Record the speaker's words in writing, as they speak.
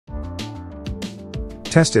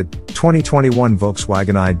Tested, 2021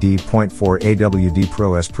 Volkswagen ID.4 AWD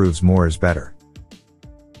Pro S proves more is better.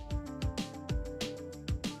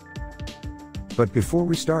 But before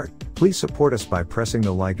we start, please support us by pressing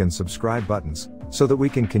the like and subscribe buttons, so that we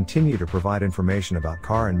can continue to provide information about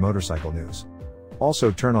car and motorcycle news.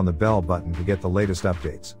 Also turn on the bell button to get the latest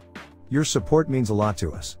updates. Your support means a lot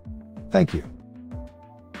to us. Thank you.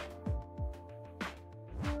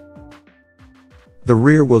 The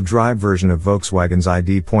rear-wheel drive version of Volkswagen's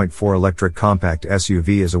ID.4 electric compact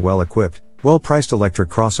SUV is a well-equipped, well-priced electric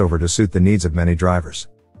crossover to suit the needs of many drivers.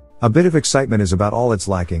 A bit of excitement is about all it's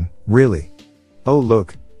lacking, really. Oh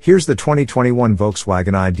look, here's the 2021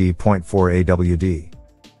 Volkswagen ID.4 AWD.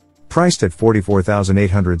 Priced at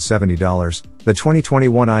 $44,870, the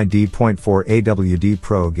 2021 ID.4 AWD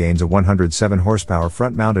Pro gains a 107 horsepower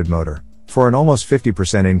front-mounted motor, for an almost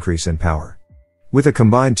 50% increase in power. With a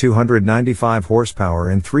combined 295 horsepower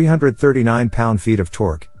and 339 pound-feet of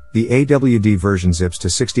torque, the AWD version zips to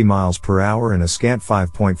 60 miles per hour in a scant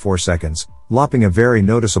 5.4 seconds, lopping a very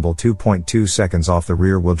noticeable 2.2 seconds off the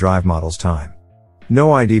rear-wheel drive model's time.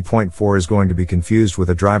 No ID.4 is going to be confused with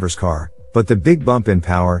a driver's car, but the big bump in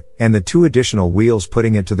power, and the two additional wheels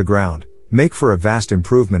putting it to the ground, make for a vast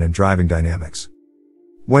improvement in driving dynamics.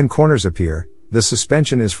 When corners appear, the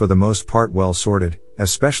suspension is for the most part well sorted,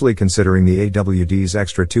 especially considering the AWD's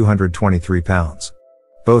extra 223 pounds.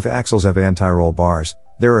 Both axles have anti-roll bars,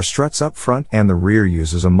 there are struts up front, and the rear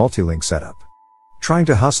uses a multilink setup. Trying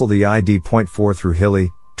to hustle the ID.4 through hilly,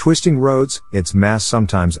 twisting roads, its mass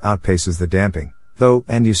sometimes outpaces the damping, though,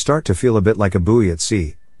 and you start to feel a bit like a buoy at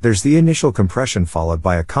sea. There's the initial compression followed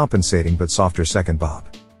by a compensating but softer second bob.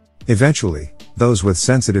 Eventually, those with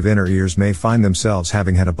sensitive inner ears may find themselves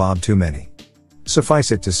having had a bob too many.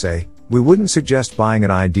 Suffice it to say, we wouldn't suggest buying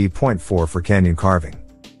an ID.4 for canyon carving.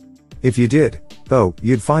 If you did, though,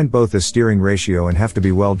 you'd find both a steering ratio and have to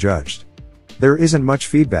be well judged. There isn't much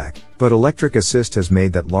feedback, but electric assist has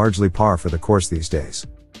made that largely par for the course these days.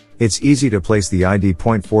 It's easy to place the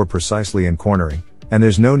ID.4 precisely in cornering, and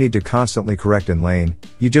there's no need to constantly correct in lane,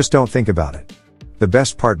 you just don't think about it. The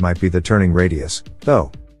best part might be the turning radius,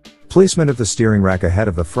 though. Placement of the steering rack ahead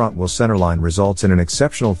of the front wheel centerline results in an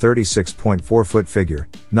exceptional 36.4 foot figure,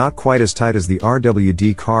 not quite as tight as the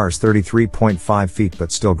RWD car's 33.5 feet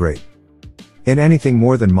but still great. In anything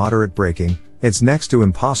more than moderate braking, it's next to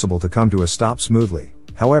impossible to come to a stop smoothly,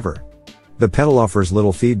 however. The pedal offers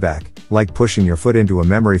little feedback, like pushing your foot into a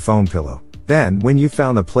memory foam pillow. Then, when you've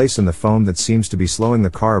found the place in the foam that seems to be slowing the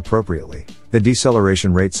car appropriately, the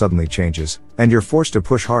deceleration rate suddenly changes, and you're forced to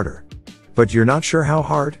push harder. But you're not sure how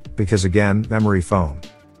hard, because again, memory foam.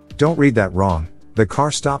 Don't read that wrong, the car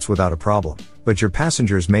stops without a problem, but your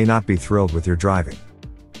passengers may not be thrilled with your driving.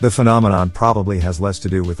 The phenomenon probably has less to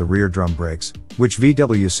do with the rear drum brakes, which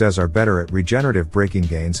VW says are better at regenerative braking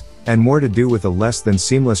gains, and more to do with a less than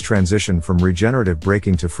seamless transition from regenerative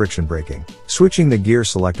braking to friction braking. Switching the gear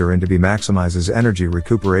selector into B maximizes energy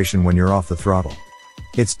recuperation when you're off the throttle.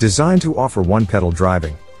 It's designed to offer one-pedal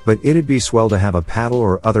driving, but it'd be swell to have a paddle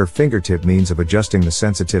or other fingertip means of adjusting the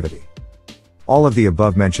sensitivity. All of the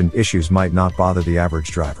above-mentioned issues might not bother the average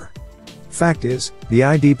driver. Fact is, the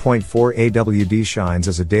ID.4 AWD shines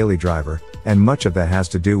as a daily driver, and much of that has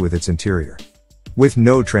to do with its interior. With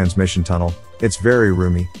no transmission tunnel, it's very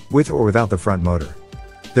roomy, with or without the front motor.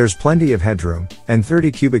 There's plenty of headroom, and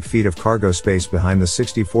 30 cubic feet of cargo space behind the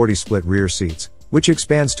 60-40 split rear seats, which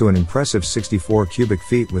expands to an impressive 64 cubic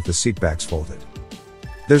feet with the seatbacks folded.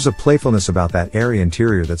 There's a playfulness about that airy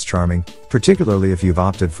interior that's charming, particularly if you've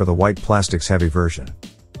opted for the white plastics heavy version.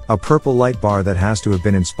 A purple light bar that has to have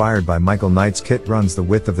been inspired by Michael Knight's kit runs the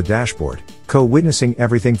width of the dashboard, co-witnessing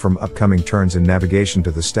everything from upcoming turns in navigation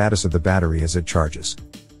to the status of the battery as it charges.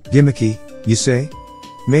 Gimmicky, you say?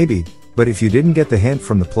 Maybe, but if you didn't get the hint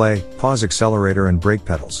from the play, pause accelerator and brake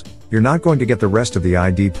pedals, you're not going to get the rest of the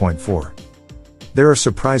ID.4. There are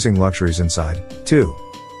surprising luxuries inside, too.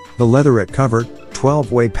 The leatherette covered,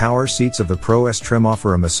 12-way power seats of the Pro S trim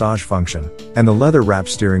offer a massage function, and the leather-wrapped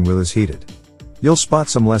steering wheel is heated. You'll spot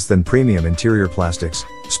some less than premium interior plastics,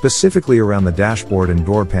 specifically around the dashboard and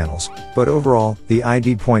door panels, but overall, the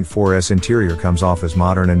ID.4's interior comes off as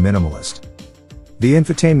modern and minimalist. The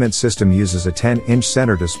infotainment system uses a 10-inch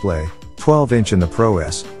center display, 12-inch in the Pro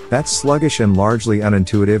S, that's sluggish and largely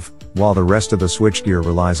unintuitive, while the rest of the switchgear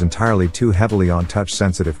relies entirely too heavily on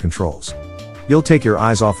touch-sensitive controls. You'll take your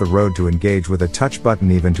eyes off the road to engage with a touch button,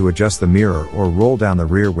 even to adjust the mirror or roll down the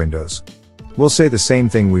rear windows. We'll say the same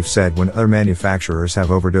thing we've said when other manufacturers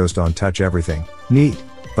have overdosed on touch everything. Neat,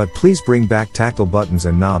 but please bring back tactile buttons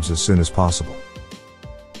and knobs as soon as possible.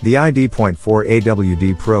 The ID.4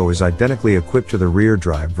 AWD Pro is identically equipped to the rear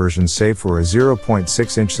drive version save for a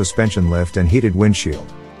 0.6-inch suspension lift and heated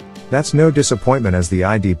windshield. That's no disappointment as the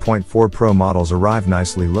ID.4 Pro models arrive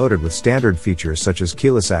nicely loaded with standard features such as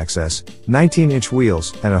keyless access, 19-inch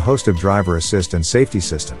wheels, and a host of driver assist and safety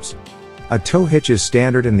systems. A tow hitch is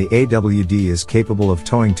standard and the AWD is capable of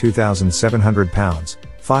towing 2,700 pounds,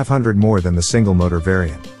 500 more than the single-motor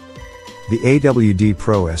variant. The AWD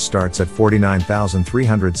Pro S starts at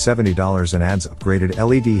 $49,370 and adds upgraded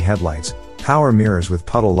LED headlights, power mirrors with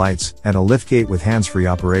puddle lights, and a liftgate with hands-free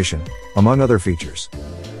operation, among other features.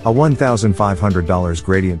 A $1,500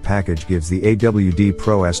 gradient package gives the AWD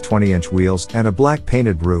Pro S 20-inch wheels and a black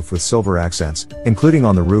painted roof with silver accents, including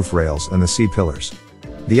on the roof rails and the C-pillars.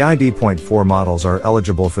 The ID.4 models are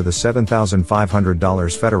eligible for the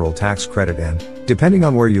 $7,500 federal tax credit and, depending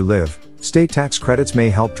on where you live, state tax credits may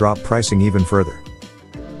help drop pricing even further.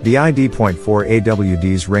 The ID.4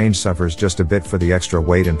 AWD's range suffers just a bit for the extra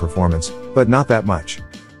weight and performance, but not that much.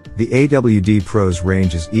 The AWD Pro's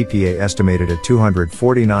range is EPA estimated at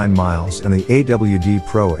 249 miles and the AWD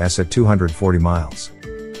Pro S at 240 miles.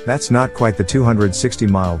 That's not quite the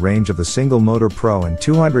 260-mile range of the single-motor Pro and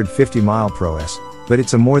 250-mile Pro S, but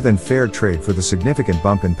it's a more than fair trade for the significant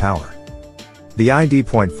bump in power. The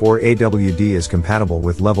ID.4 AWD is compatible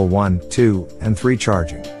with level 1, 2, and 3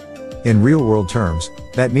 charging. In real-world terms,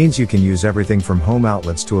 that means you can use everything from home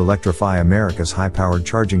outlets to electrify America's high-powered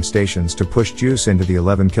charging stations to push juice into the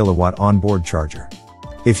 11-kilowatt onboard charger.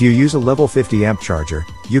 If you use a level 50 amp charger,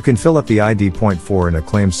 you can fill up the ID.4 in a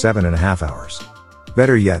claimed 7.5 hours.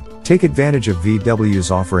 Better yet, take advantage of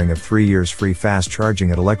VW's offering of 3 years free fast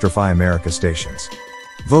charging at Electrify America stations.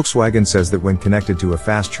 Volkswagen says that when connected to a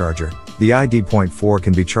fast charger, the ID.4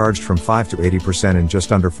 can be charged from 5 to 80% in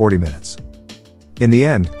just under 40 minutes. In the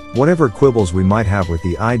end, whatever quibbles we might have with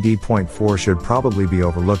the ID.4 should probably be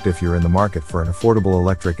overlooked if you're in the market for an affordable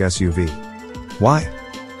electric SUV. Why?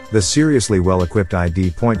 The seriously well-equipped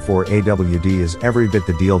ID.4 AWD is every bit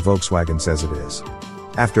the deal Volkswagen says it is.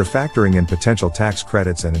 After factoring in potential tax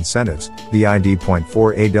credits and incentives, the ID.4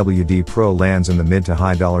 AWD Pro lands in the mid to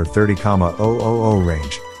high $30,000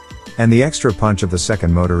 range. And the extra punch of the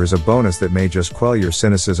second motor is a bonus that may just quell your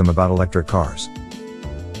cynicism about electric cars.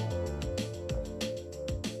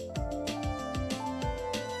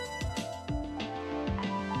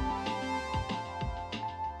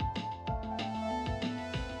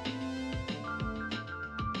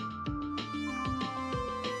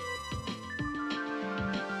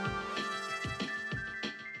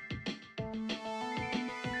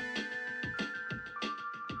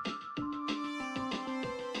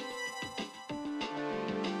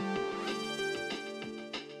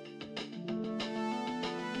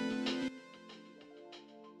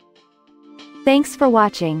 Thanks for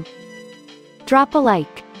watching. Drop a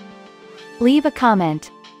like, leave a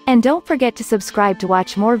comment, and don't forget to subscribe to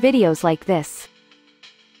watch more videos like this.